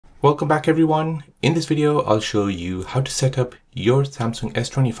Welcome back everyone. In this video, I'll show you how to set up your Samsung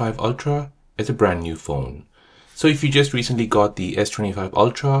S25 Ultra as a brand new phone. So if you just recently got the S25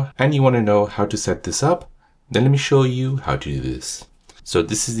 Ultra and you want to know how to set this up, then let me show you how to do this. So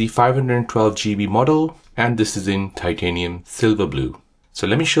this is the 512 GB model and this is in titanium silver blue. So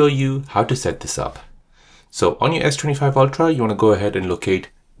let me show you how to set this up. So on your S25 Ultra, you want to go ahead and locate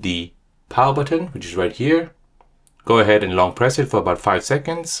the power button, which is right here. Go ahead and long press it for about 5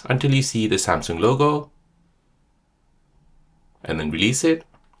 seconds until you see the Samsung logo and then release it.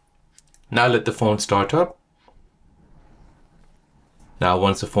 Now let the phone start up. Now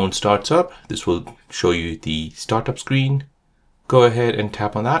once the phone starts up, this will show you the startup screen. Go ahead and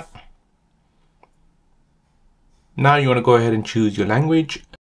tap on that. Now you want to go ahead and choose your language.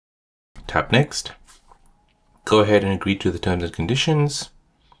 Tap next. Go ahead and agree to the terms and conditions.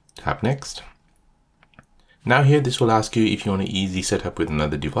 Tap next. Now here, this will ask you if you want to easily set up with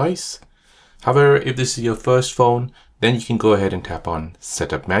another device. However, if this is your first phone, then you can go ahead and tap on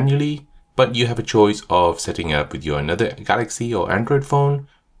set up manually, but you have a choice of setting up with your another Galaxy or Android phone,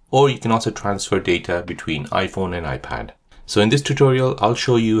 or you can also transfer data between iPhone and iPad. So in this tutorial, I'll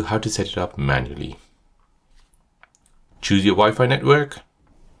show you how to set it up manually. Choose your Wi-Fi network.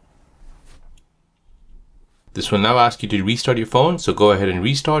 This will now ask you to restart your phone, so go ahead and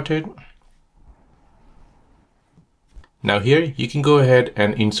restart it. Now here, you can go ahead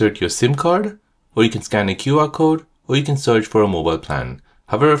and insert your SIM card, or you can scan a QR code, or you can search for a mobile plan.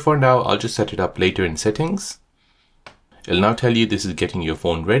 However, for now, I'll just set it up later in settings. It'll now tell you this is getting your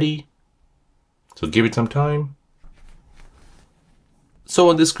phone ready. So give it some time. So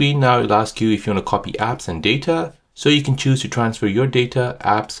on the screen now, it'll ask you if you want to copy apps and data. So you can choose to transfer your data,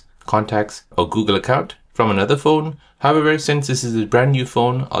 apps, contacts, or Google account from another phone. However, since this is a brand new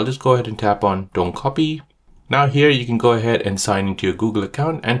phone, I'll just go ahead and tap on Don't Copy. Now here you can go ahead and sign into your Google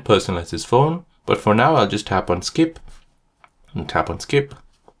account and personalize this phone. But for now, I'll just tap on skip and tap on skip.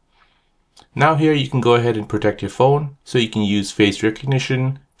 Now here you can go ahead and protect your phone. So you can use face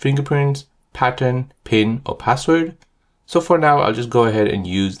recognition, fingerprints, pattern, PIN, or password. So for now, I'll just go ahead and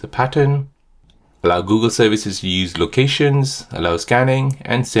use the pattern. Allow Google services to use locations, allow scanning,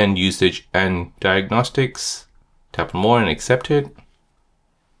 and send usage and diagnostics. Tap on more and accept it.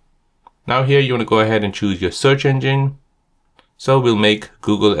 Now here you want to go ahead and choose your search engine. So we'll make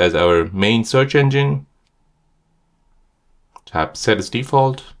Google as our main search engine. Tap set as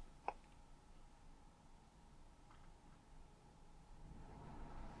default.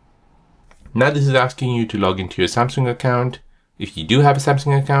 Now this is asking you to log into your Samsung account. If you do have a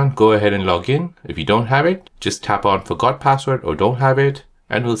Samsung account, go ahead and log in. If you don't have it, just tap on forgot password or don't have it,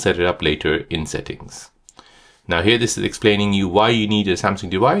 and we'll set it up later in settings. Now here, this is explaining you why you need a Samsung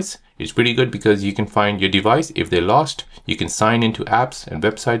device. It's pretty good because you can find your device if they're lost. You can sign into apps and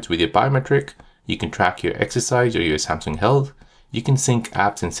websites with your biometric. You can track your exercise or your Samsung Health. You can sync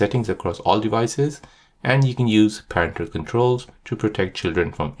apps and settings across all devices. And you can use parental controls to protect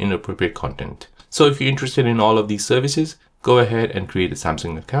children from inappropriate content. So if you're interested in all of these services, go ahead and create a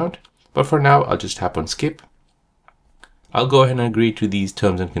Samsung account. But for now, I'll just tap on skip. I'll go ahead and agree to these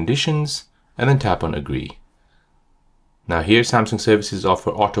terms and conditions and then tap on agree. Now here, Samsung services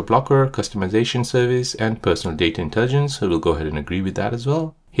offer auto blocker, customization service, and personal data intelligence. So we'll go ahead and agree with that as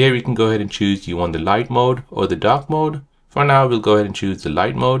well. Here we can go ahead and choose, do you want the light mode or the dark mode? For now, we'll go ahead and choose the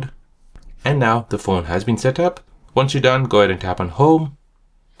light mode. And now the phone has been set up. Once you're done, go ahead and tap on home.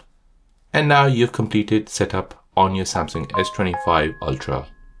 And now you've completed setup on your Samsung S25 Ultra.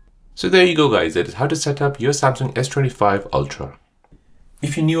 So there you go guys, that is how to set up your Samsung S25 Ultra.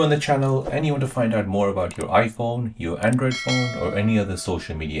 If you're new on the channel and you want to find out more about your iPhone, your Android phone, or any other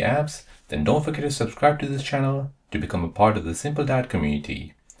social media apps, then don't forget to subscribe to this channel to become a part of the Simple Dad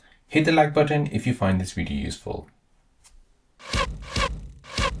community. Hit the like button if you find this video useful.